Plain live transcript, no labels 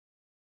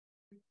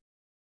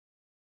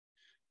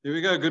Here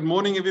we go. Good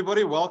morning,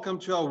 everybody. Welcome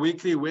to our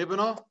weekly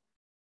webinar.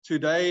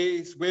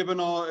 Today's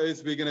webinar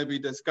is we're going to be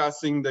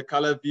discussing the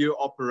color view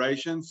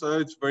operation. So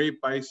it's very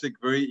basic,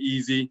 very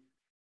easy.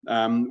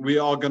 We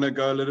are going to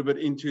go a little bit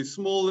into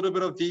little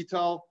bit of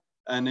detail.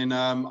 And then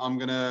I'm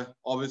going to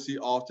obviously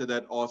after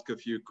that ask a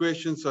few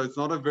questions. So it's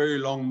not a very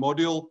long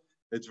module.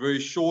 It's very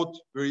short,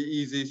 very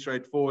easy,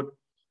 straightforward.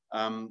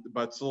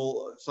 But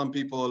still, some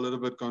people are a little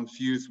bit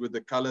confused with the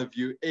color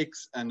view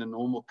X and the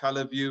normal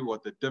color view,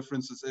 what the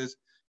differences is.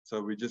 So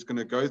we're just going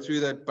to go through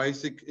that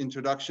basic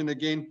introduction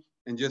again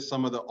and just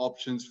some of the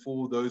options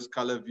for those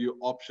color view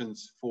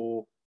options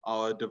for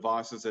our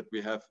devices that we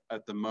have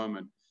at the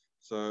moment.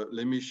 So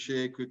let me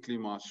share quickly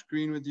my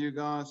screen with you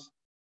guys.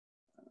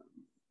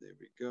 There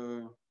we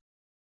go.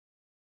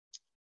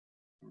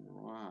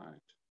 All right.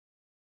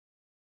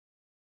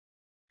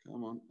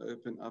 Come on,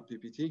 open up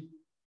PPT.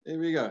 There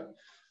we go.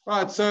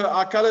 Right, so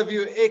our color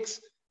view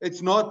X,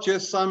 it's not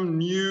just some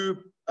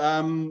new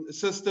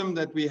system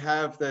that we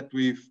have that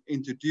we've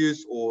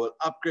introduced or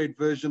upgrade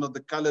version of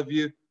the color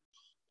view.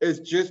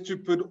 Is just to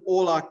put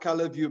all our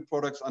color view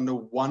products under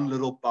one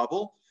little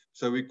bubble.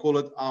 So we call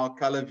it our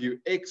color view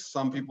X.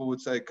 Some people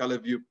would say color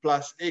view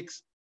plus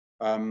X.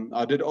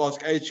 I did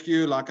ask HQ,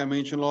 like I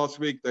mentioned last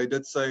week, they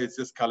did say it's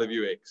just color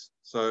view X.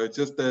 So it's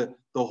just the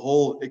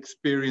whole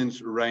experience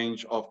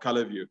range of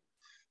color view.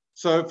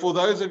 So for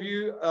those of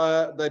you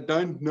that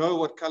don't know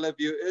what color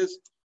view is,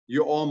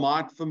 you all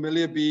might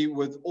familiar be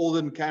with all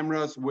the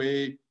cameras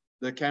where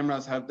the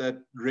cameras have that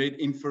red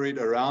infrared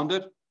around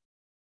it.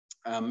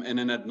 And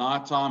then at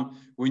nighttime,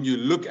 when you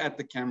look at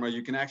the camera,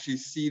 you can actually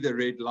see the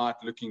red light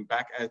looking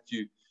back at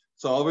you.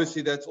 So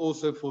obviously that's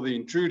also for the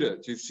intruder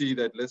to see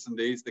that, listen,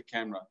 there's the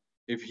camera.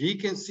 If he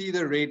can see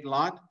the red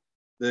light,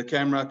 the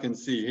camera can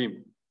see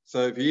him.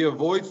 So if he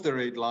avoids the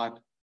red light,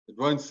 it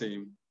won't see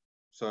him.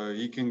 So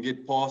he can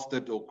get past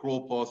it or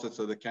crawl past it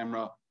so the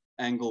camera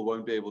angle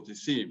won't be able to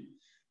see him.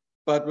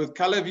 But with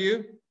color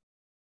view,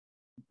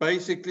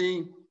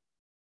 basically,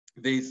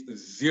 there's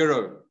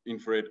zero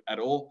infrared at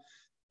all.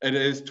 It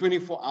is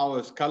 24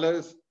 hours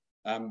colors.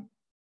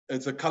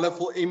 It's a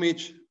colorful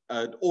image.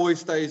 It always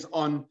stays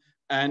on,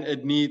 and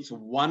it needs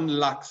 1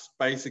 lux,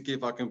 basically,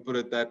 if I can put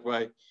it that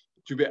way,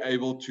 to be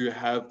able to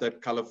have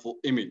that colorful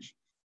image.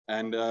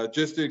 And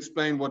just to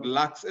explain what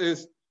lux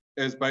is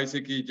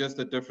basically just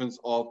the difference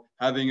of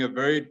having a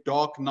very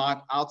dark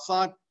night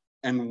outside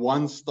and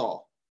 1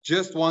 star.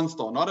 Just 1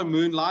 star, not a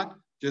moonlight,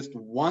 just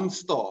 1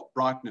 star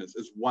brightness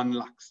is 1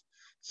 lux.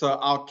 So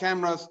our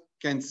cameras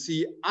can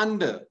see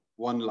under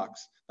 1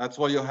 lux. That's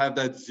why you'll have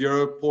that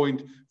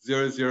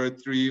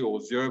 0.003 or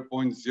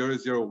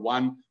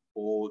 0.001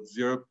 or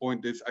 0.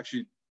 There's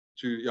actually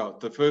 2. Yeah,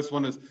 the first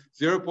one is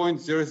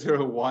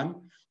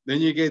 0.001.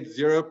 Then you get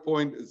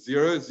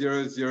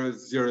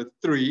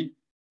 0.00003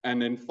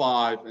 and then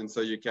 5, and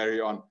so you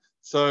carry on.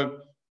 So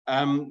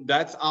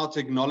that's our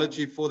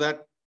technology for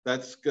that.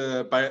 That's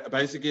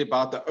basically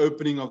about the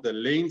opening of the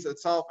lens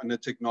itself and the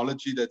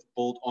technology that's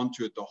built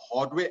onto it, the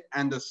hardware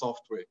and the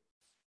software.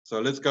 So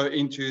let's go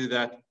into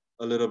that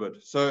a little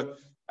bit. So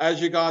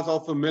as you guys are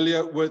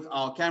familiar with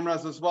our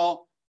cameras as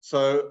well,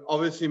 so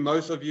obviously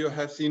most of you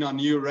have seen our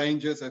new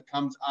ranges that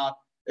comes out.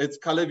 It's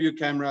color view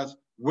cameras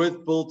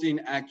with built-in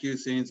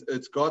AccuSense.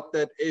 It's got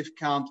that F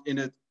count in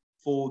it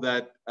for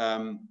that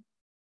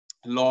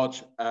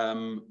large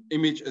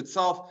image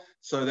itself.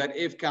 So that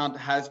F count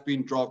has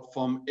been dropped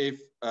from F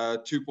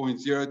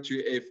 2.0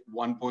 to F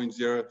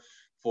 1.0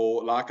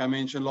 for, like I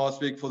mentioned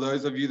last week, for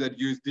those of you that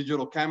use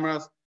digital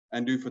cameras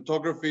and do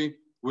photography,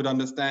 would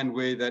understand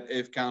where that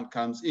F count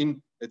comes in.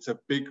 It's a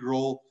big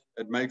role.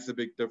 It makes a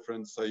big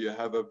difference. So you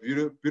have a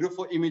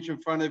beautiful image in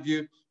front of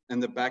you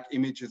and the back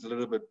image is a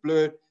little bit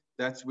blurred.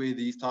 That's where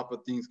these type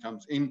of things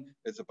comes in.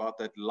 It's about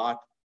that light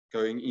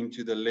going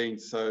into the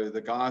lens. So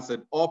the guys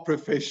that are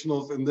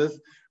professionals in this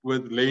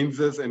with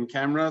lenses and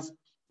cameras,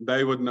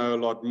 they would know a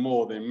lot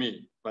more than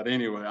me. But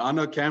anyway, I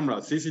know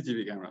cameras,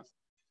 CCTV cameras.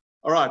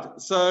 All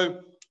right.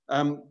 So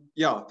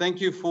yeah,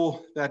 thank you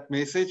for that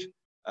message.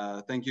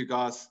 Thank you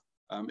guys.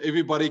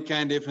 Everybody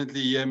can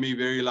definitely hear me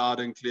very loud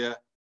and clear.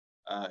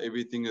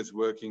 Everything is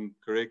working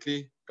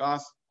correctly.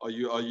 Guys,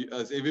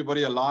 is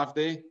everybody alive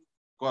there?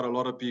 Quite a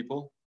lot of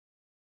people.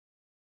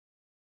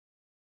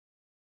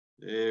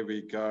 There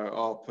we go.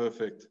 Oh,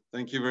 perfect.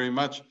 Thank you very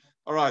much.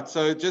 All right,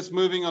 so just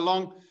moving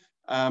along.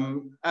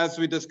 As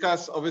we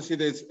discussed, obviously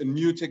there's a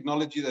new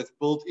technology that's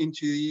built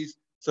into these.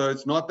 So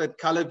it's not that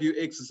color view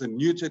X is a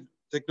new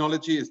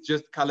technology, it's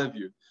just color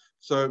view.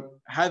 So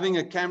having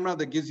a camera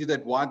that gives you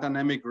that wide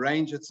dynamic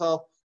range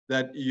itself,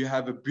 that you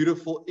have a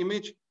beautiful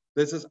image,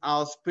 this is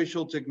our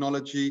special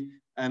technology.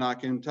 And I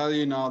can tell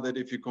you now that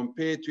if you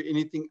compare to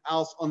anything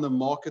else on the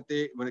market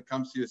there, when it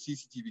comes to your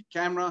CCTV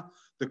camera,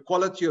 the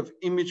quality of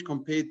image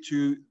compared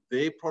to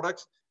their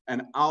products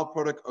and our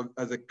product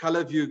as a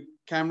color view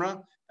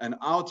camera and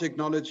our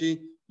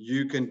technology,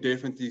 you can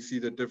definitely see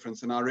the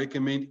difference. And I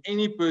recommend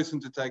any person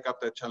to take up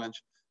that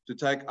challenge, to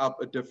take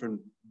up a different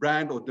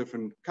brand or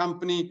different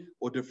company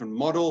or different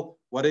model,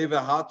 whatever,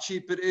 how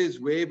cheap it is,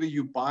 wherever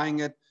you're buying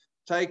it,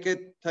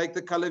 take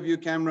the color view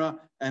camera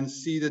and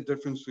see the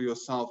difference for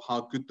yourself,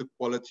 how good the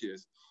quality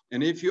is.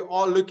 And if you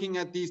are looking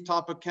at these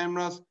type of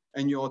cameras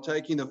and you are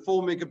taking the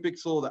 4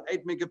 megapixel, the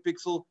 8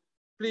 megapixel,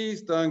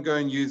 please don't go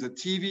and use a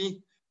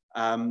TV.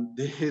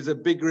 There's a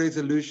big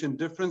resolution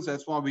difference.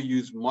 That's why we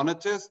use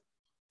monitors.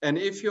 And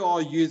if you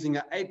are using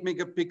an 8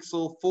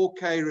 megapixel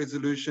 4K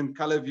resolution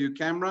color view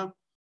camera,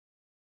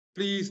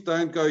 please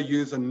don't go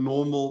use a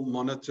normal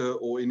monitor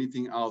or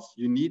anything else.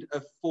 You need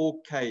a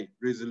 4K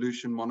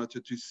resolution monitor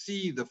to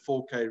see the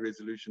 4K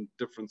resolution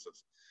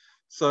differences.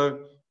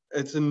 So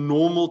it's a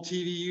normal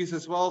TV use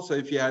as well. So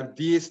if you have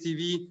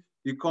DSTV,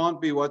 you can't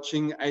be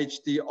watching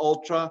HD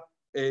Ultra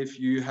if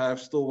you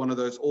have still one of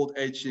those old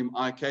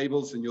HDMI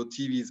cables and your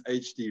TV is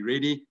HD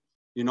ready.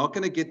 You're not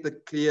going to get the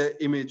clear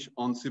image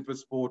on Super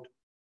Sport.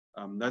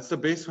 That's the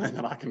best way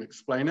that I can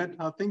explain it,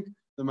 I think,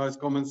 the most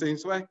common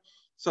sense way.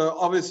 So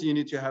obviously you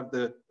need to have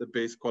the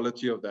best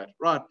quality of that.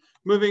 Right,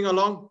 moving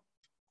along.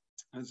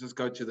 Let's just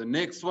go to the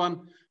next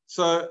one.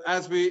 So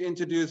as we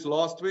introduced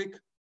last week,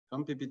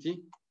 come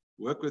PPT,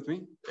 work with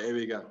me. There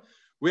we go.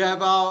 We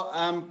have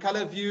our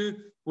color view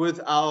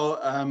with our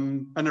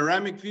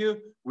panoramic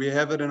view. We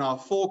have it in our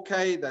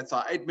 4K. That's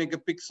our 8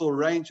 megapixel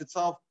range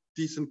itself,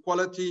 decent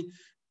quality.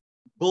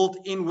 Built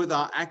in with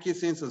our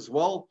AccuSense as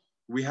well.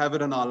 We have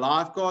it in our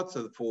live guard,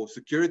 so for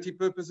security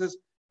purposes,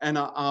 and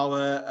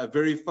our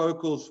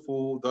varifocals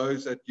for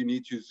those that you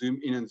need to zoom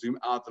in and zoom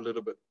out a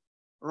little bit.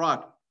 All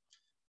right,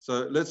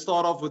 so let's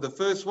start off with the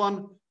first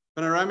one,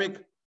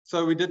 panoramic.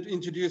 So we did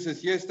introduce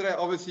this yesterday.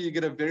 Obviously, you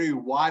get a very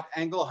wide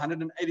angle,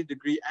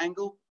 180-degree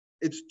angle.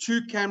 It's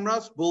 2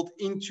 cameras built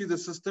into the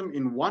system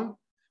in one.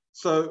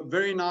 So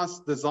very nice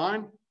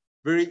design,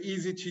 very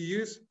easy to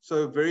use,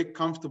 so very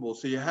comfortable.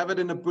 So you have it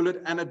in a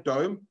bullet and a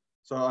dome.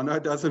 So I know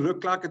it doesn't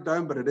look like a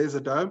dome, but it is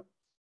a dome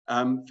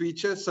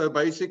feature. So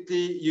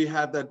basically you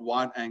have that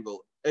wide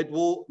angle. It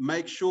will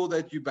make sure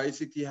that you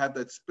basically have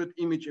that split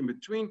image in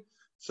between.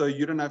 So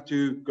you don't have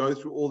to go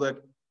through all that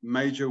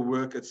major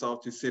work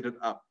itself to set it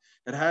up.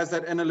 It has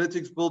that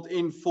analytics built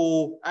in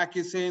for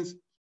AccuSense.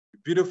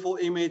 Beautiful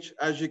image,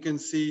 as you can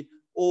see,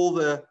 all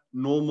the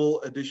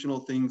normal additional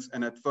things,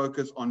 and it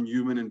focus on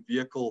human and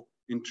vehicle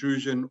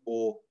intrusion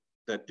or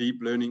that deep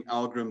learning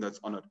algorithm that's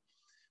on it.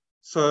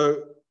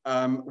 So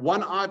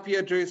one IP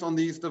address on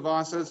these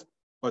devices,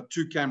 but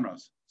 2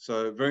 cameras.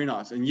 So very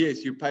nice. And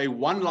yes, you pay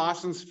 1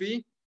 license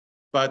fee,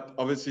 but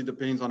obviously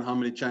depends on how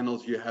many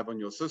channels you have on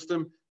your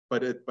system.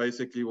 But it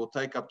basically will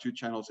take up 2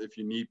 channels if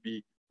you need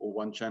be, or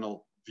 1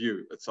 channel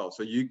view itself.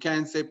 So you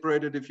can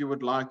separate it if you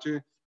would like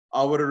to.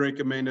 I wouldn't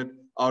recommend it.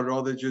 I'd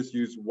rather just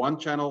use 1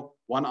 channel,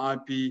 1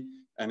 IP,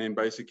 and then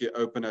basically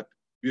open it.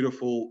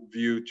 Beautiful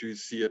view to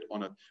see it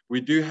on it.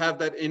 We do have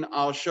that in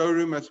our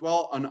showroom as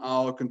well, on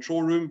our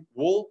control room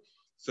wall.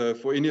 So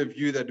for any of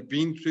you that have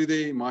been through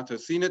there, you might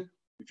have seen it.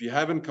 If you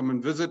haven't, come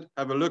and visit,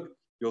 have a look.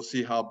 You'll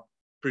see how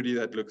pretty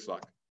that looks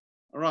like.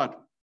 All right.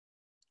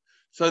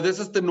 So this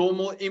is the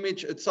normal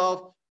image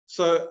itself.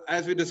 So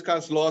as we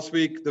discussed last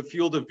week, the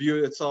field of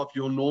view itself,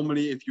 you'll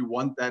normally, if you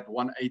want that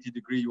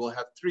 180-degree, you will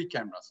have 3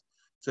 cameras.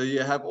 So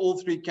you have all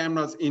 3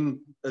 cameras in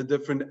a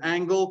different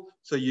angle,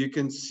 so you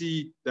can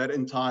see that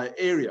entire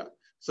area.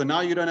 So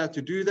now you don't have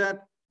to do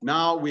that.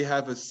 Now we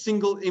have a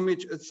single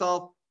image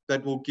itself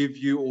that will give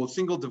you, or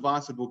single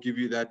device that will give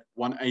you that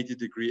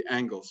 180-degree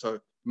angle. So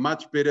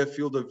much better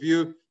field of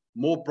view,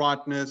 more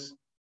brightness.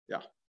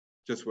 Yeah,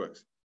 just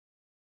works.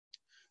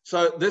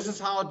 So this is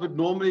how it would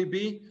normally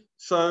be.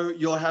 So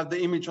you'll have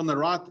the image on the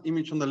right,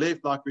 image on the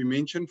left, like we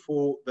mentioned,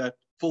 for that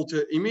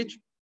filter image.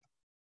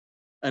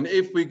 And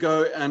if we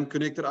go and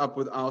connect it up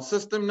with our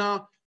system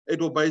now, it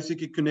will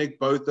basically connect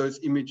both those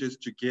images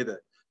together.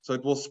 So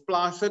it will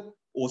splice it,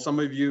 or some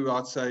of you,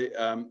 I'd say,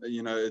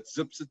 you know, it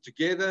zips it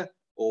together,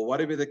 or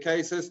whatever the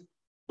case is,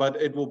 but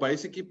it will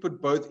basically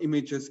put both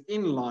images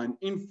in line,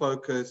 in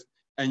focus,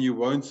 and you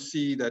won't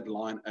see that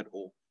line at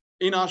all.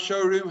 In our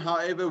showroom,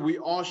 however, we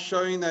are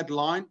showing that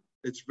line.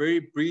 It's very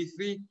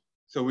briefly.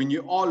 So when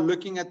you are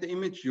looking at the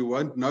image, you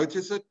won't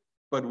notice it.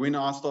 But when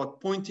I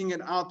start pointing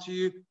it out to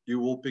you, you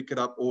will pick it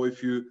up. Or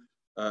if you're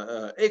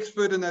an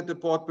expert in that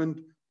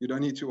department, you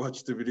don't need to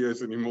watch the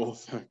videos anymore.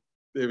 So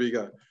there we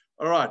go.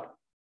 All right.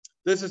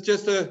 This is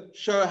just to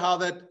show how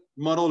that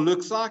model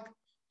looks like.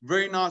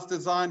 Very nice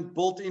design,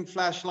 built-in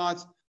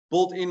flashlights,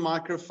 built-in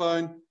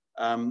microphone.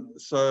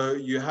 So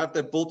you have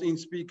that built-in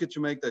speaker to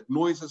make that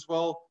noise as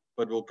well,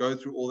 but we'll go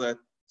through all that.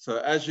 So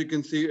as you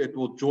can see, it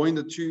will join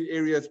the 2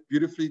 areas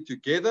beautifully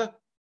together.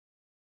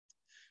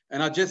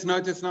 And I just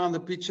noticed now in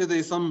the picture,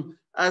 there's some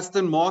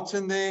Aston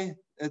Martin there.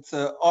 It's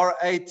a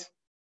R8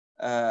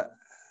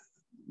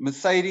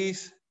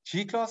 Mercedes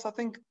G-Class, I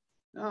think.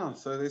 Oh,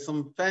 so there's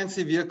some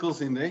fancy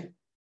vehicles in there.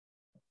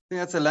 I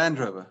think that's a Land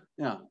Rover.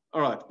 Yeah.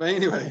 All right. But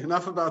anyway,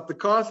 enough about the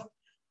cars.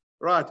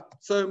 Right.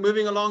 So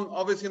moving along,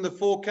 obviously in the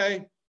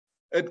 4K,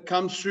 it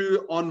comes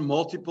through on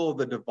multiple of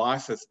the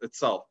devices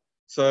itself.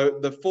 So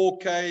the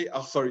 4K,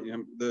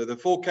 the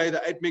 4K,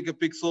 the 8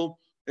 megapixel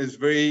is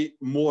very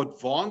more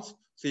advanced.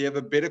 So you have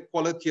a better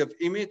quality of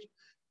image.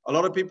 A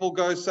lot of people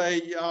go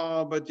say,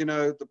 yeah, but you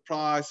know, the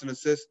price and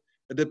assist.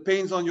 It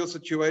depends on your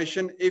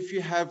situation. If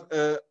you have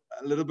a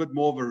little bit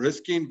more of a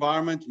risky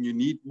environment and you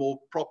need more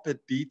proper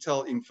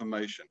detail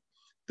information,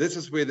 this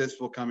is where this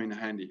will come in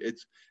handy.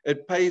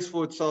 It pays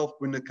for itself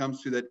when it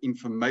comes to that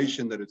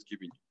information that it's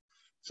giving you.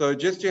 So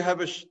just to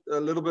have a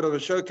little bit of a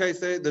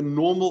showcase there, the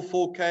normal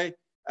 4K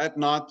at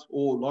night,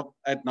 or not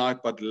at night,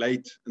 but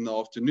late in the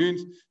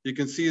afternoons, you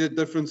can see the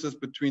differences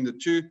between the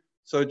two.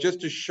 So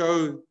just to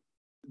show,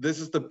 this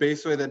is the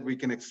best way that we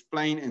can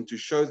explain and to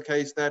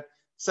showcase that.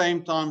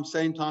 Same time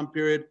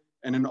period,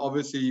 and then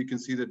obviously you can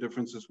see the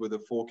differences with the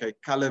 4K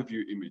color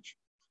view image.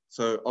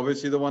 So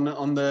obviously the one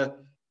on the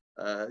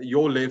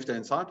your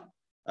left-hand side,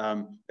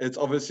 it's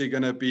obviously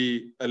going to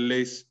be a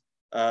less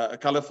a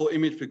colorful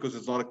image because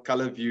it's not a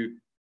color view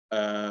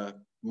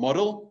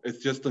model. It's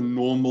just a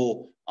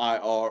normal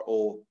IR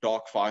or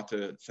dark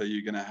fighter, so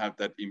you're going to have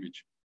that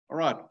image. All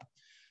right.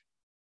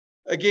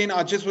 Again,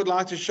 I just would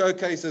like to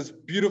showcase this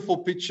beautiful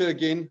picture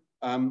again.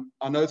 I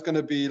know it's going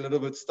to be a little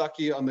bit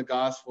stucky on the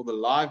guys for the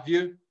live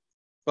view,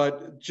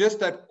 but just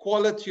that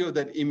quality of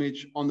that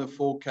image on the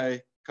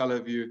 4K color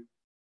view,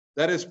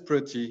 that is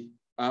pretty.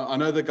 I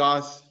know the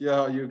guys,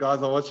 yeah, you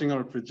guys are watching on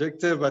a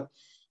projector, but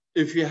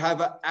if you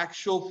have an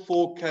actual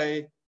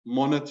 4K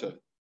monitor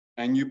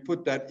and you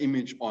put that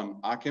image on,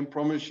 I can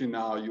promise you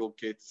now you'll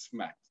get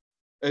smacked.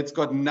 It's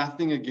got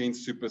nothing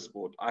against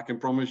SuperSport. I can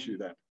promise you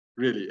that.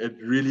 Really, it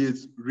really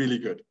is really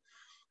good.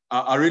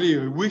 I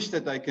really wish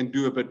that they can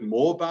do a bit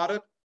more about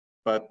it,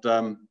 but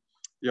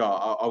yeah,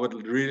 I would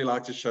really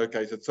like to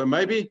showcase it. So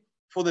maybe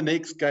for the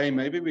next game,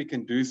 maybe we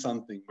can do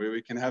something where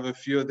we can have a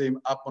few of them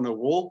up on a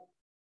wall,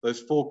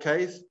 those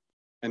 4Ks,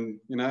 and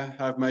you know,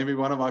 have maybe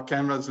one of our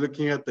cameras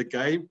looking at the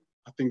game.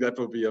 I think that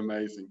would be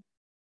amazing.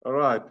 All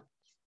right.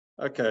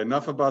 Okay,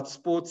 enough about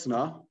sports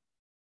now.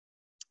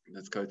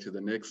 Let's go to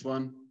the next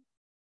one.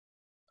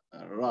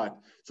 All right.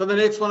 So the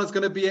next one is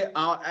going to be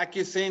our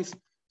AccuSense.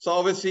 So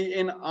obviously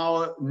in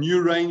our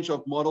new range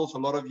of models, a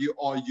lot of you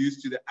are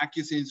used to the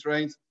AccuSense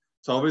range.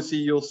 So obviously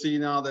you'll see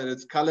now that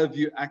it's color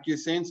view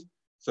AccuSense.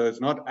 So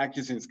it's not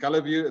AccuSense color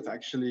view, it's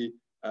actually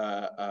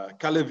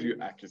color view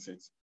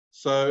AccuSense.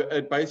 So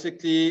it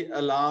basically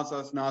allows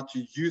us now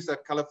to use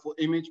that colorful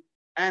image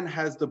and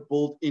has the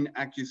built-in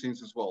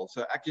AccuSense as well.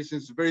 So AccuSense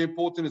is very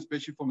important,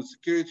 especially from a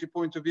security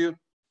point of view.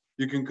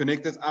 You can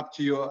connect this up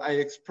to your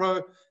AX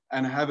Pro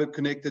and have it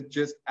connected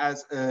just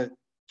as a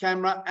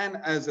camera and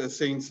as a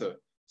sensor.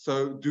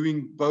 So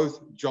doing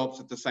both jobs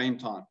at the same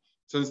time.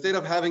 So instead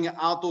of having an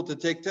outdoor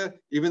detector,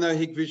 even though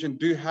Hikvision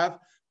do have,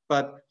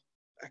 but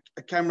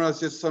a camera is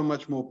just so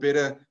much more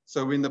better.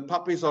 So when the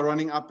puppies are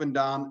running up and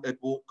down, it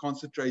will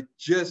concentrate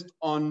just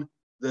on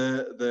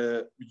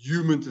the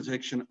human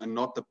detection and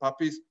not the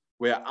puppies,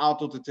 where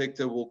outdoor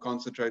detector will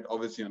concentrate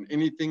obviously on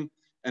anything.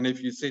 And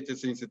if you set the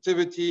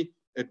sensitivity,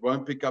 it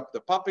won't pick up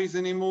the puppies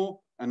anymore.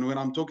 And when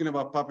I'm talking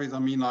about puppies, I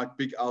mean like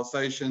big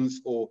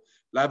Alsatians or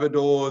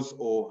Labradors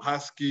or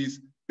Huskies,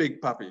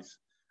 big puppies.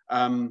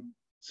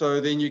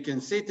 So then you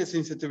can set the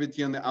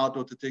sensitivity on the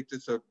outdoor detector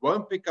so it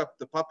won't pick up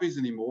the puppies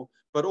anymore,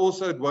 but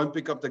also it won't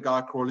pick up the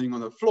guy crawling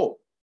on the floor.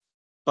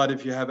 But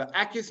if you have an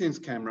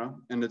AccuSense camera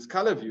and it's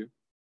color view,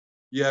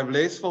 you have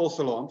less false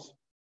alarms.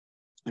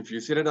 If you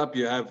set it up,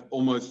 you have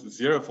almost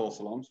zero false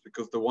alarms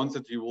because the ones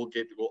that you will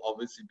get will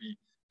obviously be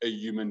a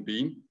human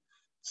being.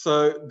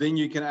 So then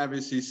you can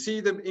obviously see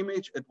the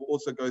image. It will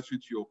also go through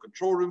to your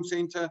control room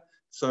center.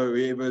 So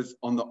whoever's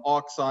on the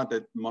ARC side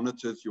that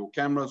monitors your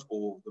cameras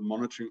or the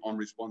monitoring on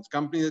response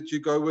company that you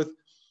go with,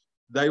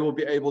 they will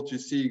be able to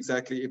see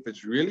exactly if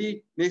it's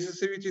really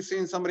necessary to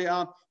send somebody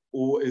out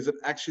or is it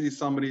actually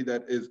somebody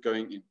that is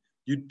going in.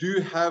 You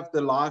do have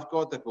the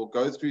lifeguard that will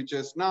go through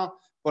just now,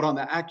 but on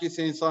the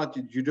AccuSense side,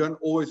 you don't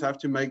always have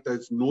to make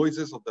those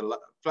noises of the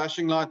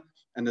flashing light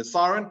and the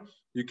siren.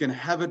 You can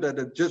have it that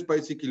it just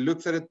basically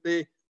looks at it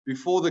there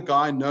before the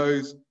guy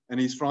knows and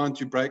he's trying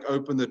to break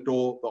open the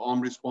door, the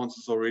armed response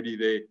is already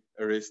there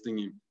arresting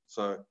him.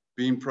 So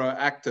being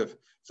proactive.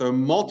 So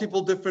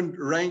multiple different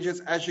ranges,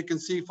 as you can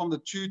see, from the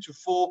 2 to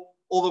 4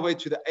 all the way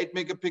to the 8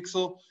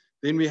 megapixel.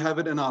 Then we have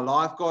it in our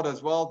lifeguard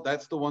as well.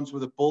 That's the ones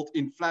with a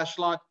built-in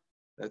flashlight.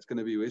 That's going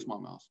to be, where's my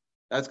mouse?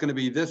 That's going to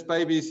be this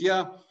baby's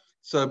here.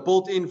 So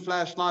built-in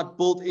flashlight,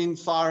 built-in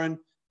siren,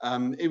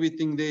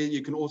 everything there.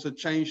 You can also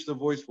change the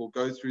voice. We'll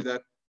go through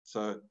that.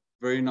 So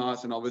very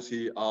nice. And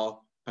obviously our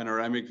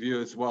panoramic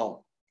view as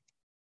well.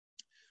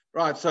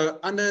 Right, so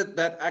under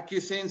that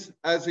AccuSense,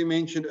 as we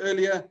mentioned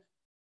earlier,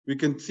 we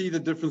can see the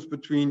difference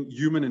between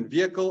human and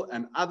vehicle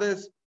and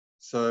others.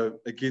 So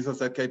it gives us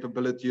that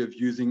capability of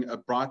using a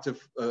brighter,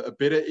 a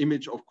better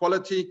image of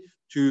quality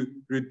to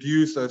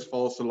reduce those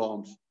false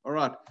alarms. All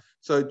right,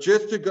 so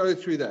just to go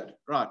through that,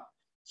 right.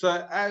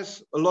 So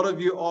as a lot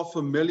of you are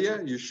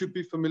familiar, you should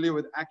be familiar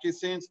with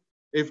AccuSense.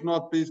 If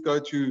not, please go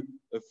to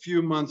a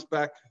few months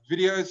back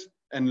videos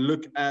and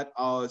look at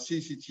our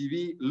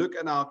CCTV, look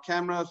at our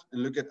cameras,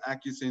 and look at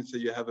AccuSense so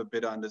you have a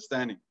better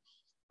understanding.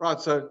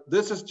 Right, so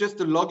this is just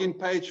the login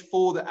page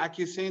for the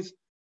AccuSense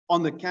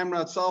on the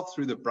camera itself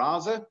through the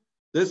browser.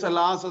 This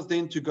allows us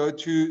then to go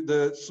to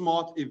the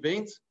smart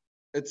events.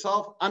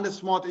 itself. Under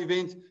smart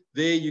events,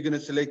 there you're going to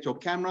select your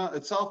camera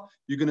itself.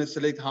 You're going to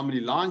select how many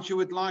lines you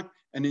would like,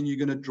 and then you're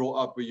going to draw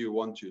up where you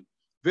want to.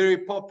 Very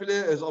popular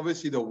is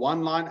obviously the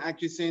 1-line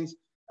AccuSense,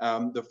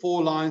 the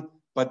 4-line,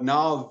 but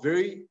now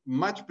very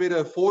much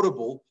better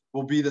affordable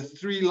will be the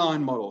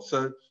 3-line model.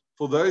 So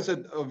for those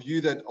of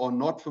you that are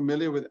not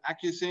familiar with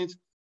AccuSense,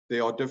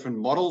 there are different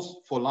models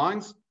for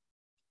lines.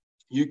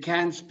 You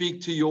can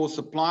speak to your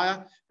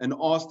supplier and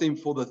ask them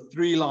for the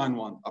 3-line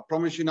one. I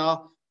promise you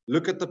now,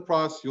 look at the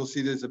price, you'll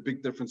see there's a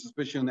big difference,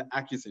 especially on the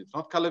AccuSense.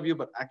 Not ColorView,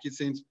 but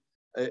AccuSense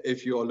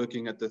if you are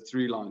looking at the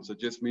 3 lines. So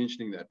just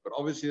mentioning that. But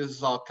obviously this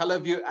is our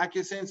ColorView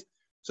AccuSense.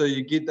 So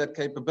you get that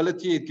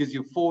capability. It gives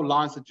you 4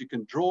 lines that you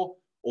can draw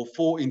or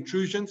 4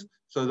 intrusions.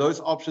 So those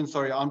options,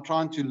 sorry, I'm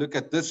trying to look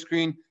at this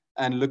screen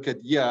and look at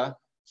here.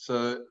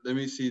 So let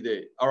me see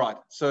there. All right.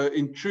 So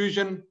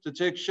intrusion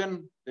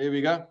detection, there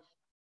we go,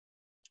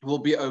 will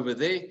be over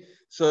there.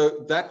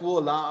 So that will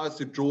allow us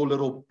to draw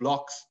little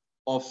blocks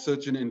of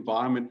certain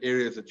environment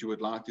areas that you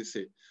would like to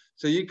set.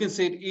 So you can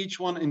set each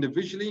one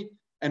individually.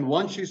 And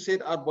once you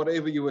set up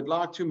whatever you would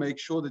like to, make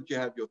sure that you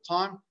have your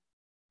time.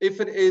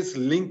 If it is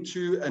linked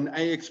to an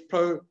AX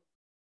Pro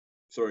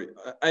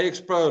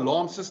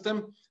alarm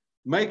system,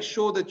 make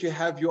sure that you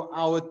have your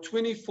hour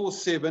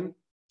 24/7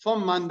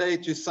 from Monday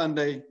to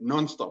Sunday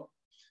nonstop.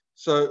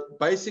 So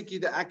basically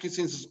the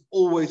AccuSense is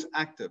always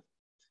active.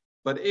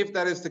 But if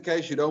that is the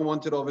case, you don't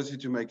want it obviously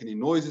to make any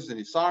noises,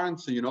 any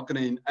sirens, so you're not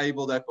going to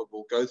enable that, but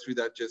we'll go through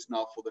that just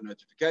now for the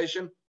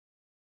notification.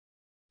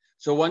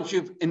 So once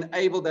you've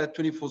enabled that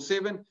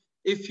 24/7,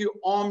 if you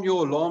arm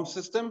your alarm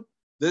system,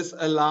 this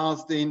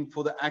allows then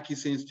for the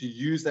AccuSense to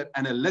use that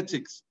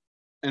analytics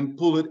and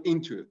pull it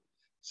into it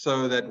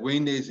so that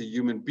when there's a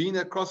human being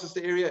that crosses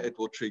the area, it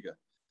will trigger.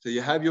 So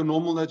you have your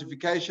normal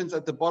notifications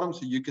at the bottom,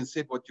 so you can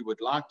set what you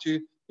would like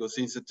to, your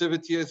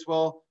sensitivity as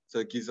well. So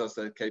it gives us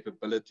that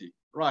capability.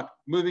 Right,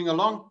 moving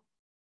along,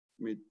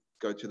 let me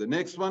go to the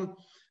next one.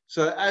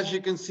 So as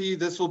you can see,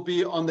 this will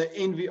be on the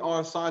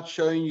NVR side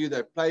showing you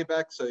that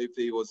playback. So if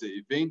there was an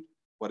event,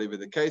 whatever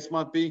the case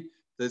might be,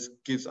 this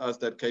gives us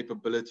that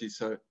capability.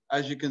 So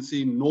as you can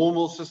see,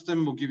 normal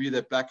system will give you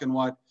that black and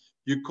white.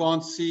 You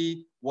can't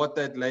see what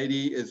that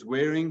lady is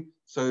wearing.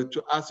 So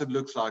to us, it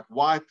looks like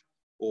white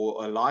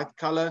or a light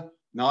color.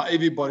 Now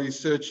everybody's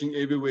searching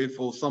everywhere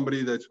for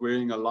somebody that's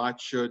wearing a light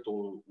shirt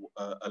or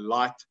a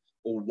light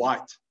or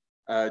white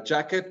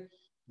jacket.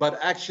 But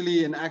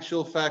actually, in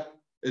actual fact,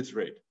 it's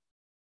red.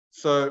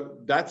 So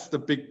that's the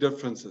big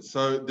differences.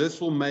 So this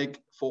will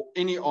make, for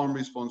any armed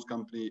response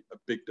company, a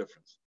big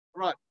difference.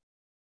 All right,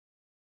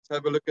 let's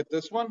have a look at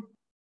this one.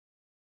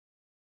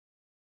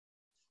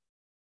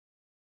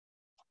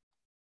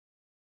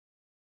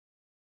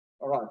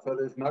 All right, so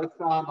there's no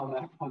sound on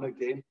that one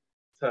again.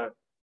 So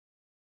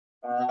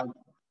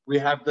we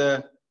have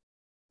the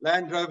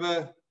Land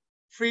Rover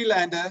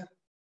Freelander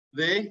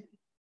there.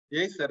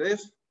 Yes, that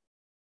is.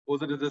 Or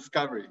is it a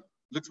Discovery?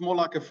 Looks more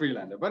like a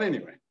Freelander, but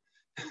anyway.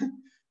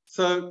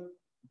 So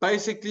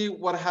basically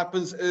what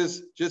happens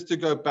is, just to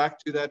go back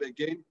to that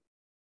again,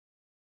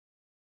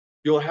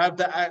 you'll have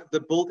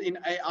the built-in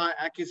AI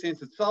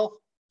AccuSense itself.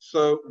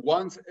 So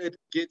once it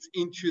gets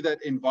into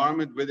that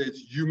environment, whether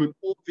it's human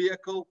or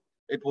vehicle,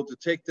 it will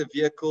detect the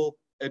vehicle,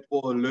 it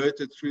will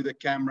alert it through the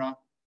camera,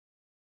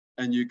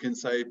 and you can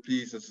say,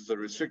 please, this is a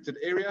restricted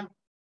area.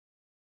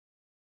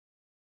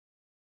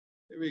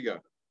 There we go.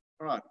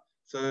 All right,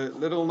 so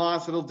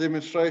nice little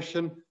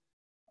demonstration.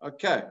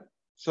 Okay.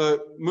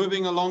 So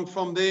moving along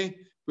from there,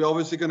 we're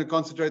obviously going to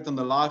concentrate on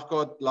the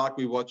lifeguard like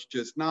we watched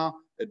just now.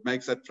 It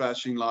makes that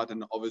flashing light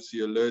and obviously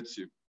alerts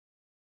you.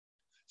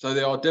 So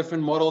there are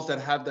different models that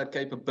have that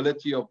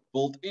capability of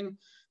built in.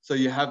 So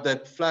you have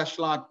that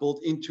flashlight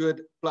built into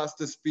it, plus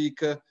the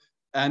speaker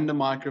and the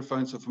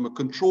microphone. So from a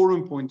control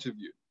room point of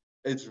view,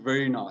 it's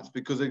very nice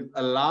because it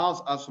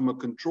allows us from a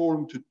control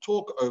room to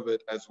talk over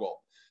it as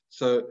well.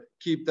 So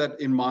keep that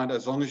in mind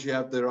as long as you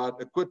have the right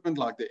equipment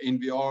like the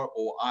NVR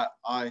or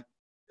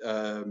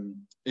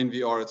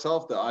NVR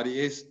itself, the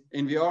IDS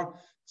NVR.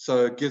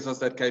 So it gives us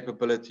that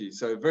capability.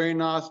 So very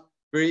nice,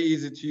 very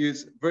easy to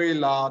use, very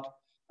loud.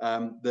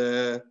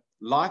 The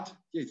light,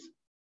 yes,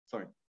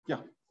 sorry,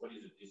 yeah. What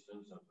is the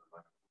distance of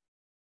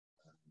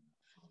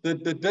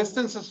the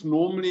distance is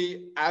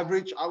normally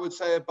average, I would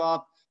say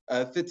about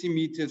 30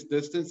 meters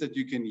distance that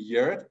you can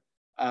hear it.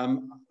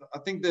 I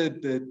think the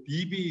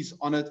dBs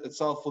on it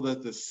itself for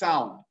the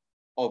sound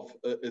of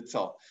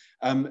itself,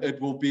 it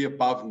will be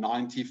above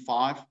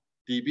 95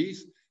 dBs.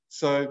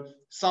 So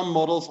some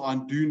models I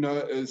do know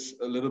is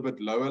a little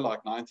bit lower,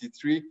 like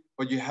 93,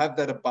 but you have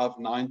that above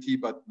 90,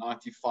 but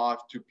 95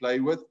 to play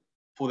with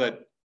for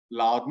that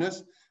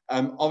loudness.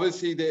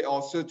 Obviously, there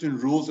are certain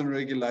rules and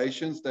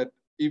regulations that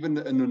even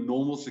in the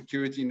normal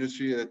security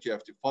industry that you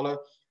have to follow.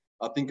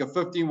 I think a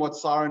 15-watt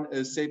siren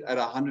is set at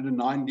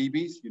 109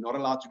 dBs. You're not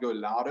allowed to go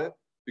louder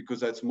because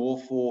that's more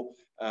for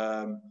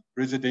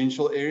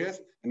residential areas.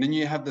 And then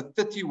you have the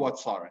 30-watt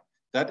siren.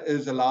 That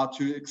is allowed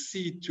to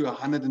exceed to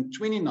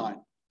 129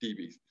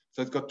 dBs.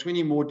 So it's got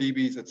 20 more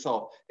dBs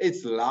itself.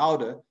 It's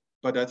louder,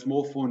 but that's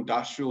more for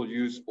industrial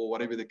use or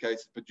whatever the case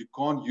is, but you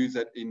can't use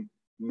that in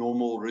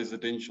normal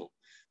residential.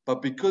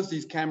 But because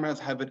these cameras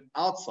have it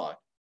outside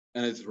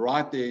and it's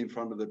right there in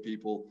front of the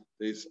people,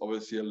 there's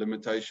obviously a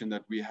limitation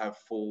that we have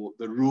for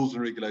the rules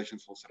and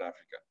regulations for South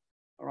Africa.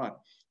 All right,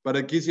 but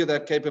it gives you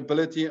that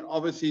capability,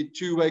 obviously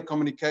two-way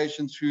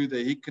communication through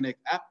the HIK-Connect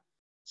app.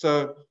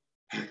 So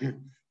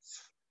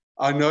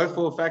I know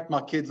for a fact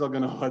my kids are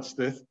going to watch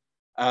this.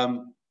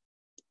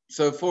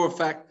 So for a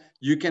fact,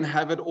 you can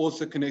have it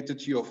also connected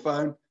to your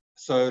phone.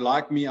 So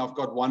like me, I've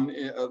got one,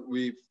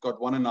 we've got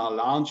one in our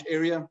lounge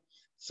area.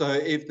 So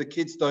if the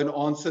kids don't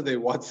answer their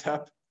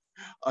WhatsApp,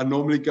 I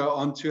normally go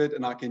onto it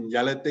and I can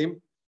yell at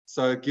them.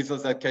 So it gives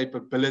us that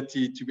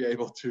capability to be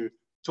able to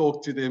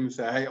talk to them and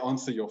say, hey,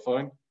 answer your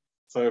phone.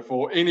 So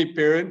for any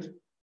parent,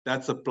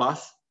 that's a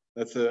plus.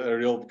 That's a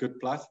real good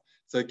plus.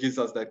 So it gives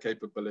us that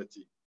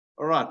capability.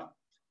 All right.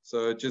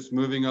 So just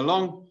moving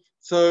along.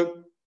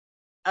 So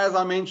as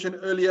I mentioned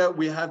earlier,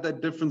 we have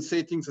that different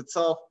settings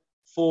itself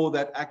for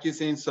that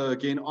AccuSense. So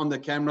again, on the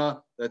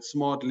camera, that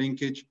smart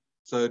linkage.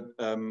 So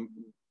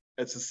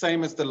it's the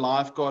same as the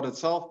lifeguard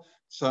itself.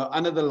 So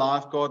under the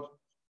lifeguard,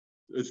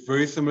 it's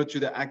very similar to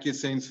the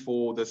AccuSense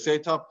for the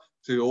setup.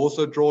 So you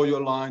also draw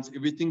your lines.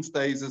 Everything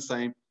stays the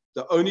same.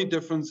 The only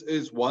difference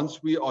is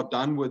once we are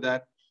done with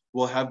that,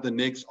 we'll have the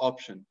next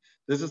option.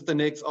 This is the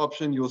next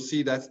option. You'll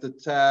see that's the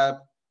tab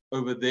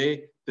over there,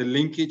 the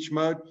linkage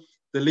mode.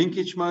 The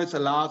linkage mode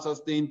allows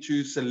us then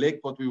to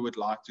select what we would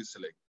like to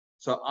select.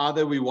 So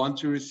either we want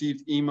to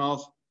receive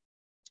emails,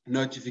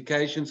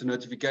 notifications.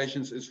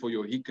 Notifications is for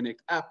your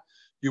HIK-Connect app.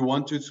 You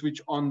want to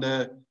switch on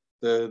the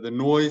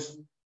noise,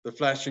 the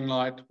flashing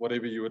light,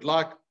 whatever you would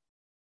like.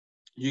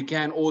 You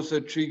can also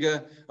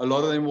trigger, a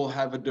lot of them will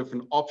have a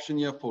different option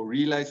here for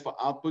relays for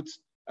outputs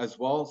as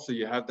well. So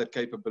you have that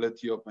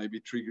capability of maybe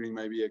triggering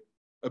maybe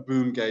a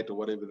boom gate or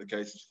whatever the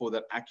case is for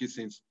that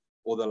AccuSense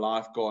or the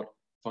lifeguard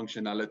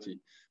functionality.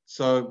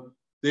 So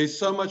there's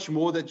so much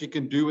more that you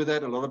can do with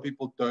that. A lot of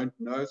people don't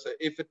know. So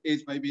if it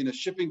is maybe in a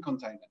shipping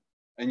container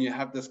and you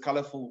have this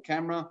colorful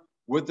camera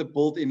with the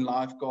built-in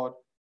lifeguard,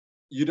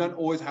 you don't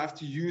always have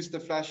to use the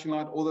flashing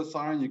light or the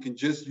siren. You can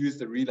just use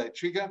the relay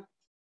trigger.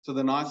 So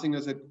the nice thing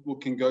is that we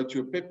can go to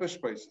a pepper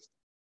spray system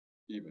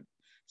even.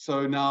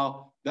 So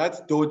now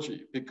that's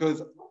dodgy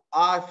because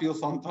I feel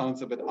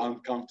sometimes a bit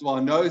uncomfortable.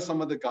 I know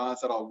some of the guys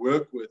that I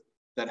work with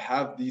that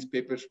have these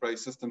pepper spray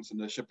systems in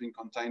the shipping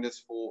containers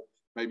for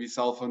maybe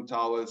cell phone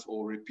towers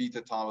or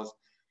repeater towers.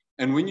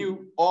 And when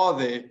you are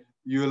there,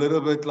 you're a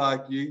little bit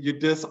like, you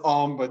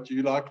disarm, but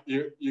you like,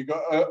 you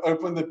go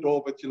open the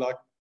door, but you're like,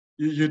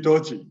 you're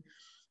dodgy.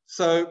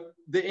 So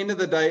the end of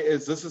the day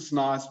is this is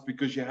nice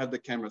because you have the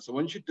camera. So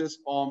once you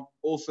disarm,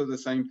 also the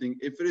same thing.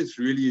 If it is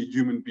really a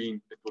human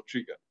being, it will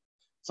trigger.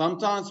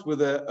 Sometimes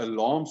with an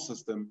alarm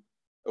system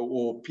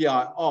or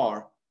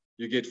PIR,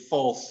 you get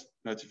false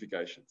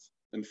notifications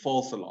and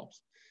false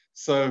alarms.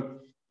 So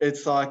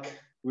it's like,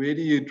 where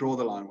do you draw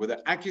the line? With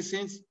the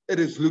AccuSense, it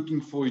is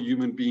looking for a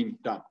human being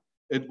done.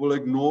 It will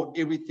ignore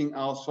everything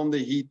else from the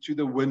heat to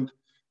the wind,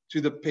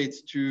 to the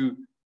pets, to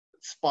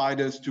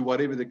spiders, to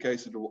whatever the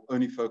case, it will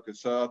only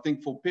focus. So I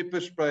think for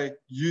pepper spray,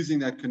 using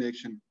that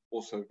connection,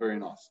 also very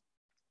nice.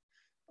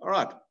 All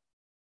right.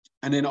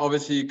 And then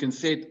obviously you can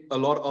set a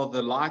lot of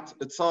the light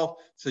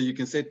itself. So you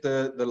can set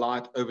the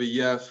light over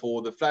here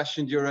for the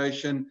flashing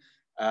duration,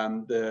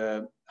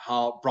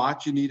 how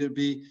bright you need it to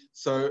be.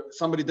 So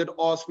somebody did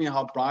ask me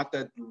how bright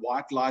that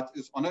white light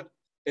is on it.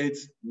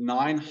 It's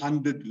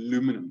 900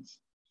 luminance.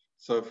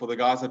 So for the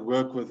guys that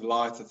work with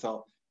lights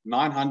itself,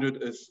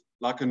 900 is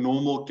like a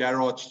normal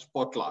garage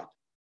spotlight.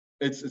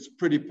 It's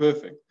pretty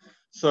perfect.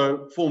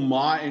 So for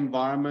my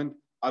environment,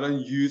 I don't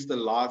use the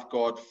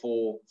lifeguard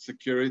for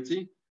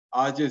security.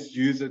 I just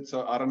use it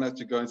so I don't have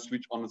to go and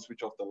switch on and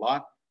switch off the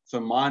light. So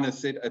mine is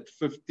set at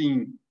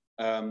 15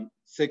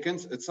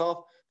 seconds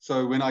itself.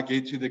 So when I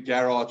get to the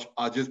garage,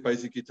 I just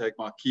basically take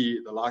my key.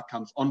 The light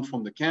comes on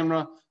from the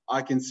camera.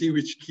 I can see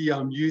which key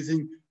I'm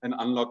using and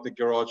unlock the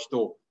garage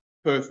door.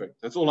 Perfect.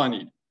 That's all I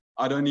need.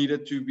 I don't need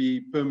it to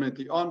be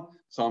permanently on.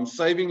 So I'm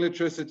saving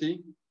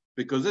electricity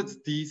because it's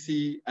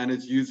DC and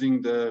it's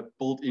using the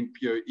built-in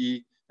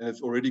PoE and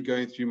it's already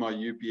going through my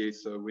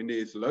UPS. So when there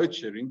is load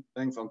shedding,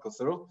 thanks, Uncle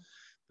Cyril,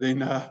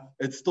 then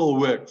it still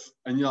works.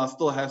 And I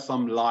still have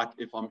some light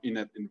if I'm in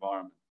that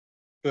environment.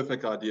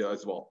 Perfect idea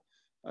as well.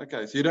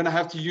 Okay, so you don't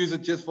have to use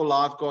it just for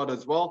lifeguard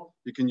as well.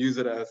 You can use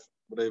it as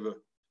whatever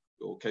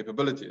your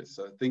capability is.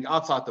 So think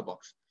outside the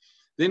box.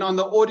 Then on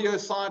the audio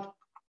side,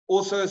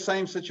 also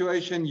same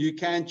situation. You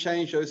can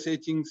change those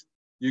settings.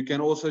 You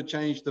can also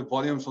change the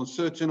volumes on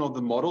certain of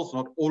the models,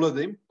 not all of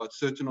them, but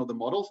certain of the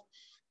models.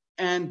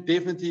 And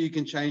definitely you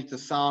can change the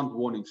sound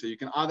warning. So you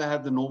can either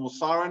have the normal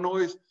siren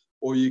noise,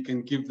 or you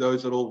can give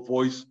those little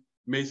voice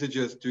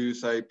messages to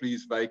say,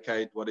 please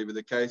vacate, whatever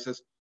the case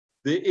is.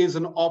 There is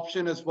an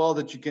option as well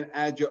that you can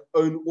add your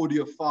own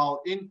audio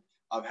file in.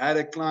 I've had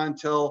a client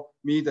tell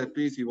me that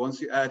please, he wants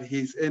to add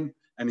his in,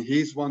 and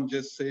his one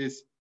just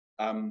says,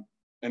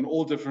 in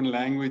all different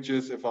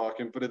languages, if I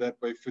can put it that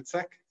way,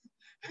 futsak,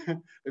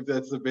 if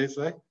that's the best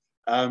way.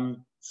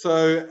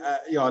 So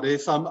yeah,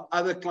 there's some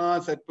other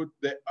clients that put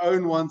their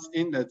own ones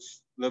in.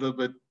 That's a little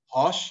bit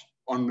harsh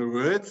on the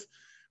words.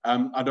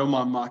 I don't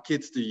want my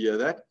kids to hear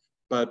that,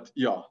 but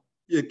yeah,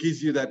 it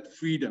gives you that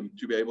freedom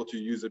to be able to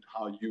use it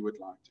how you would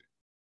like to.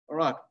 All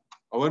right,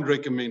 I won't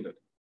recommend it.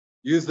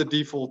 Use the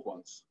default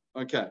ones.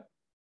 Okay.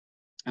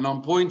 And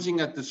I'm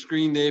pointing at the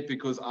screen there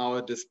because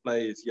our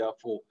display is here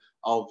for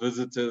our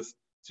visitors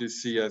to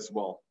see as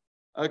well.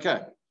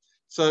 Okay,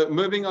 so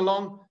moving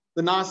along,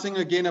 the nice thing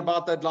again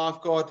about that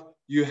lifeguard,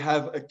 you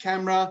have a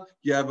camera,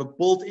 you have a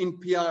built-in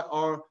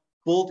PIR,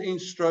 built-in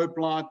strobe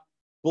light,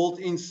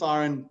 built-in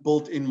siren,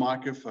 built-in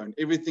microphone,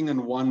 everything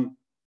in one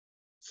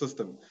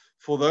system.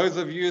 For those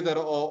of you that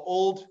are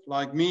old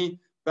like me,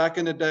 back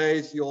in the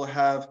days, you'll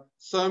have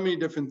so many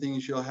different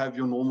things. You'll have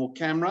your normal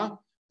camera,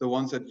 the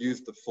ones that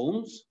use the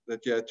films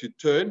that you had to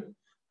turn.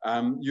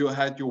 You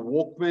had your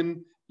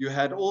Walkman. You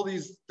had all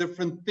these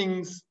different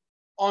things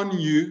on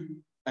you.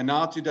 And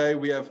now today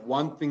we have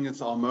one thing,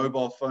 it's our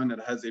mobile phone that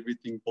has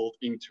everything built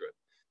into it.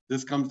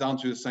 This comes down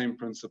to the same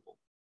principle.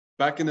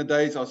 Back in the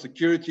days, our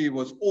security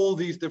was all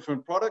these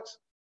different products.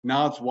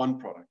 Now it's one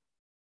product.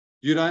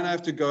 You don't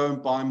have to go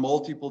and buy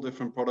multiple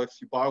different products.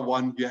 You buy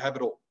one, you have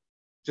it all.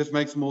 Just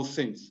makes more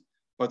sense.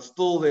 But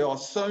still, there are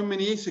so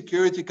many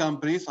security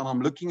companies, and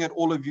I'm looking at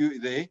all of you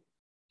there,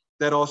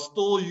 that are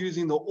still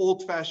using the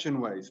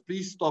old-fashioned ways.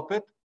 Please stop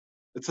it.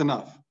 It's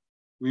enough.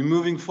 We're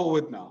moving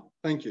forward now.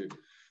 Thank you.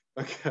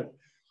 Okay.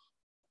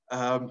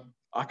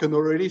 I can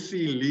already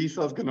see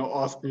Lisa's going to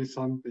ask me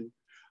something.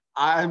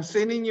 I am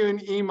sending you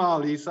an email,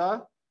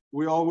 Lisa.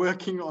 We are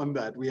working on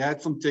that. We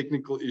had some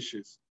technical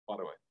issues, by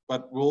the way,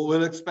 but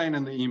we'll explain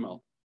in the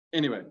email.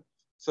 Anyway,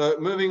 so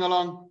moving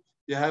along,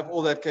 you have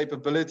all that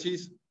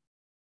capabilities.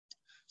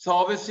 So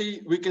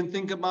obviously, we can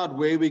think about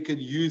where we could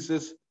use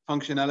this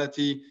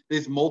functionality.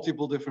 There's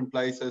multiple different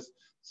places.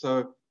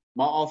 So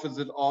my office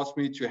had asked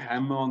me to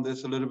hammer on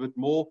this a little bit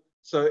more.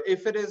 So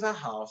if it is a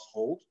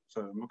household,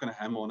 so I'm not going to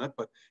hammer on it,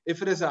 but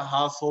if it is a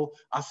household,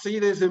 I see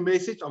there's a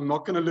message. I'm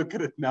not going to look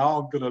at it now.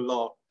 I'm going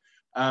to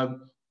laugh.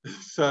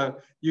 So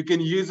you can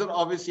use it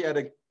obviously at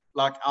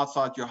like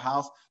outside your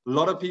house. A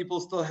lot of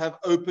people still have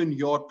open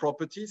yard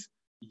properties.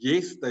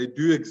 Yes, they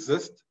do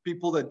exist.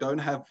 People that don't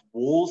have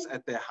walls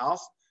at their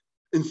house.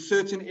 In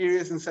certain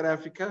areas in South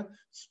Africa,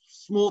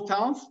 small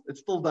towns, it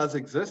still does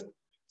exist,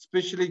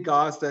 especially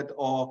guys that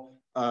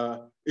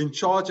are in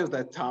charge of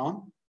that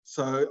town.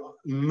 So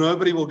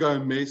nobody will go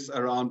and mess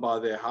around by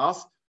their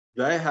house.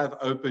 They have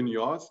open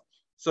yards.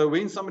 So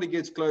when somebody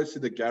gets close to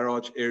the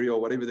garage area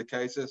or whatever the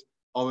case is,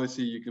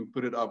 obviously you can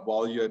put it up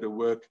while you're at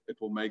work. It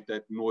will make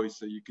that noise.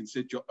 So you can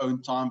set your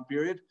own time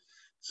period.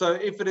 So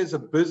if it is a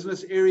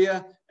business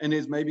area and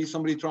there's maybe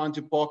somebody trying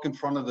to park in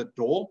front of the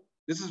door,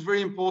 this is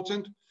very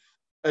important.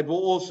 It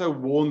will also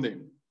warn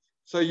them.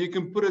 So you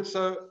can put it,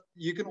 so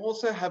you can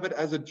also have it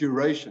as a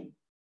duration.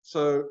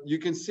 So you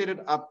can set it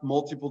up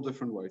multiple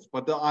different ways.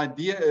 But the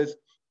idea is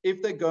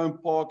if they go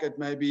and park at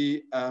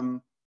maybe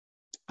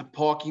a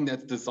parking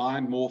that's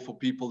designed more for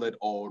people that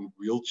are on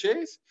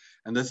wheelchairs,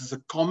 and this is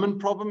a common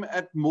problem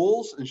at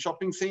malls and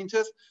shopping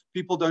centers.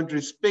 People don't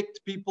respect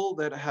people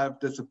that have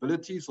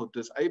disabilities or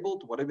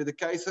disabled, whatever the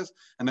case is,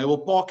 and they will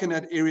park in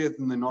that area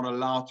and they're not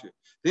allowed to.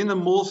 Then the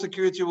mall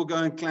security will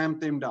go and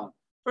clamp them down.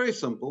 Very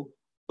simple.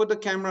 Put the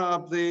camera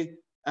up there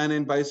and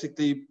then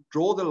basically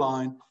draw the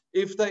line.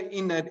 If they're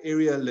in that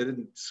area, let it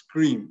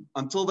scream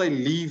until they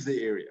leave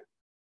the area,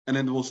 and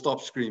then it will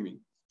stop screaming.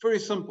 Very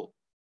simple.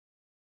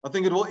 I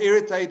think it will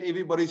irritate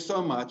everybody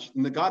so much.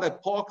 And the guy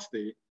that parks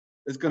there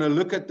is going to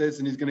look at this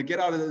and he's going to get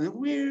out of it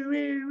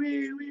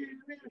and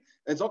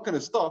it's not going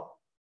to stop.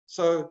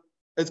 So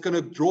it's going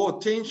to draw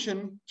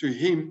attention to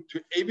him,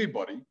 to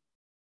everybody.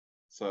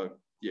 So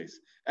yes.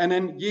 And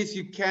then, yes,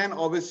 you can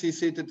obviously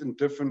set it in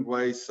different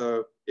ways.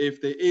 So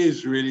if there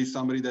is really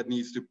somebody that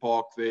needs to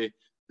park there,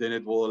 then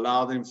it will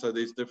allow them. So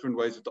there's different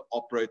ways that the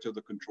operator of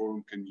the control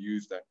room can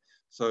use that.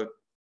 So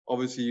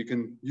obviously you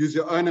can use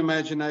your own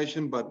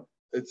imagination, but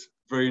it's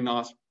very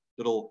nice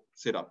little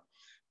setup.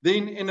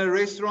 Then in a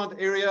restaurant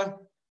area,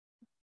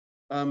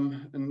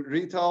 in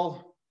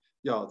retail,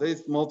 yeah,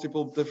 there's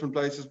multiple different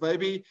places.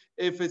 Maybe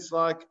if it's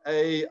like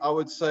I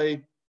would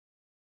say,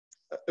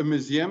 a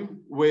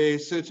museum where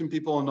certain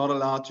people are not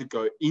allowed to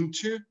go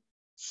into.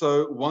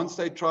 So once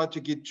they try to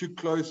get too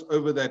close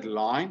over that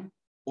line,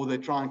 or they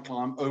try and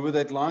climb over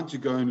that line to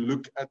go and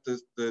look at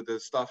the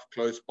stuff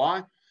close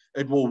by,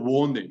 it will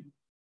warn them.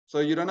 So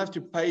you don't have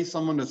to pay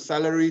someone a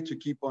salary to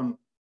keep on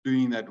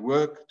doing that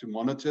work, to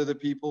monitor the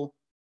people.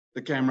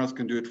 The cameras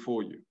can do it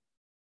for you.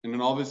 And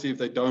then obviously if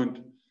they don't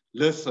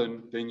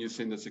listen, then you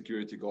send a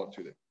security guard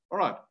to them. All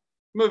right,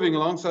 moving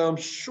along. So I'm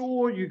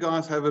sure you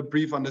guys have a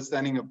brief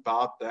understanding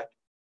about that.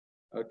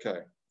 Okay,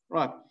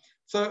 right.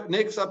 So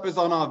next up is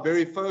on our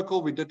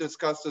varifocal. We did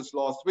discuss this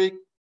last week.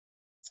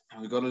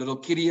 We've got a little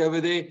kitty over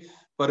there,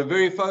 but a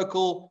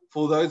varifocal,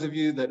 for those of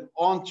you that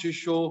aren't too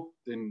sure,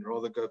 then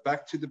rather go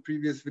back to the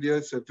previous video.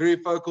 So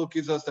varifocal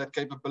gives us that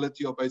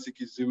capability of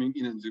basically zooming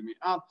in and zooming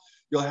out.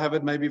 You'll have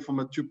it maybe from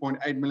a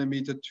 2.8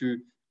 millimeter to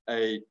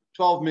a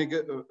 12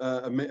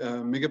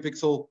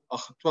 megapixel,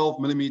 12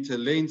 millimeter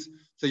lens.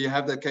 So you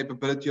have the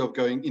capability of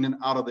going in and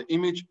out of the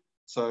image.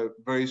 So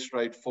very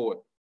straightforward.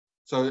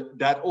 So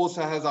that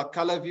also has our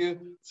color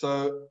view.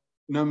 So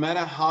no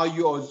matter how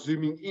you are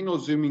zooming in or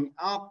zooming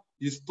out,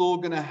 you're still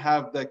going to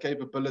have the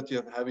capability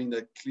of having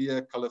the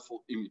clear,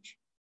 colorful image.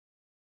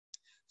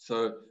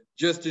 So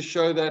just to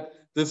show that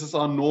this is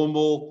our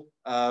normal,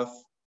 the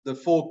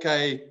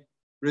 4K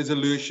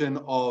resolution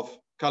of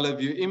color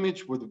view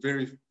image with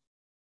very,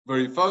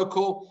 very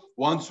focal.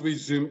 Once we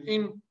zoom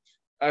in,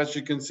 as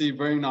you can see,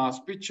 very nice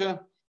picture.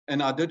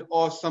 And I did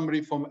ask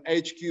somebody from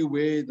HQ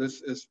where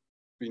this has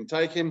been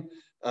taken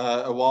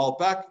a while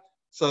back.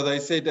 So they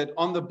said that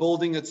on the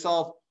building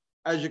itself,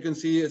 as you can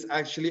see, is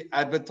actually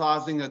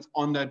advertising that's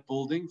on that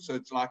building. So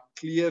it's like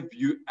clear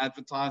view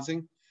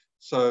advertising.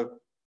 So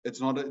it's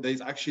not,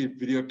 there's actually a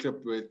video clip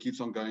where it keeps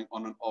on going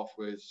on and off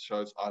where it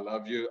shows, I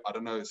love you. I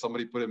don't know,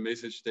 somebody put a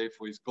message there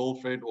for his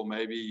girlfriend, or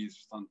maybe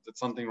he's did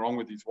something wrong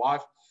with his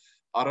wife.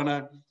 I don't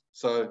know.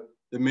 So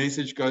the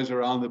message goes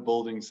around the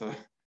building. So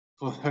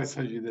for those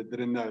of you that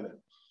didn't know that.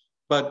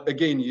 But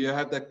again, you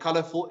have that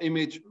colorful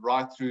image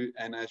right through.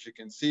 And as you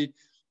can see,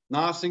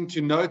 nice thing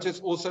to notice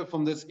also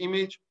from this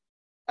image,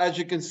 as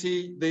you can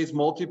see, there's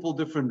multiple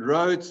different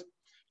roads.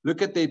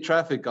 Look at their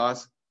traffic,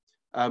 guys.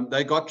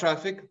 They got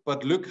traffic,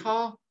 but look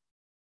how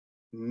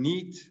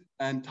neat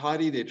and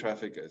tidy their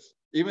traffic is.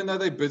 Even though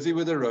they're busy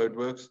with the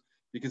roadworks,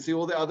 you can see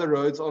all the other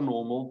roads are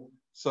normal.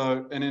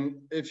 So, and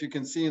then if you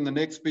can see in the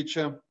next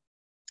picture,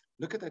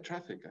 look at that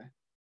traffic, eh?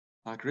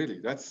 Like really,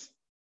 that's,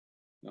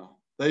 no.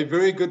 They're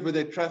very good with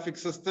their traffic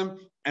system,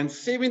 and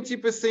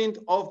 70%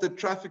 of the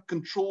traffic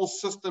control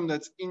system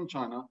that's in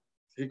China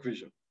is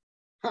Hikvision.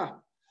 Huh.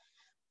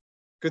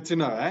 Good to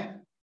know, eh?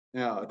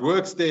 Yeah, it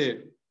works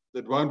there.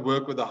 It won't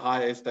work with the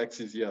high-S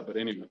taxis here, but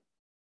anyway.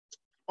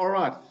 All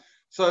right.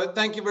 So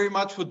thank you very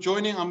much for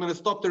joining. I'm going to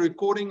stop the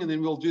recording, and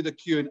then we'll do the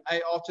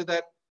Q&A after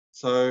that.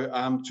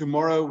 So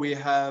tomorrow we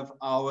have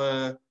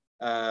our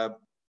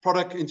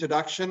product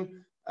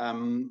introduction.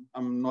 I'm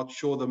not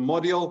sure the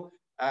module.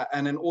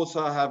 And then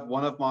also I have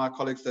one of my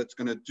colleagues that's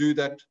going to do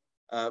that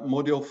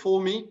module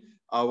for me.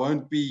 I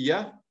won't be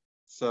here.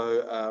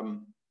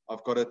 So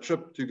I've got a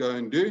trip to go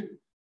and do.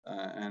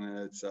 And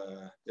it's,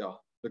 yeah,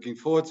 looking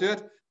forward to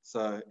it.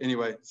 So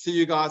anyway, see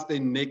you guys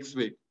then next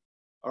week.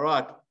 All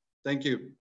right. Thank you.